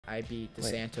I beat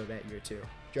Desanto that year too.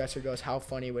 Dresser goes, how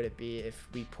funny would it be if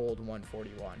we pulled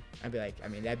 141? I'd be like, I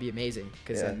mean, that'd be amazing,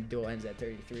 because then the duel ends at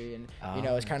 33. And, you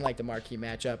know, it's kind of like the marquee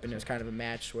matchup, and it was kind of a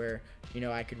match where, you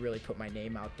know, I could really put my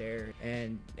name out there.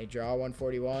 And they draw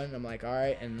 141. I'm like, all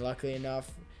right. And luckily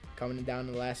enough, coming down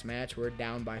to the last match, we're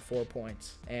down by 4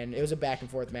 points. And it was a back and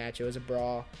forth match. It was a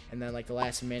brawl. And then, like, the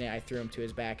last minute, I threw him to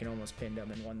his back and almost pinned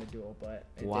him and won the duel, but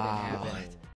it didn't happen.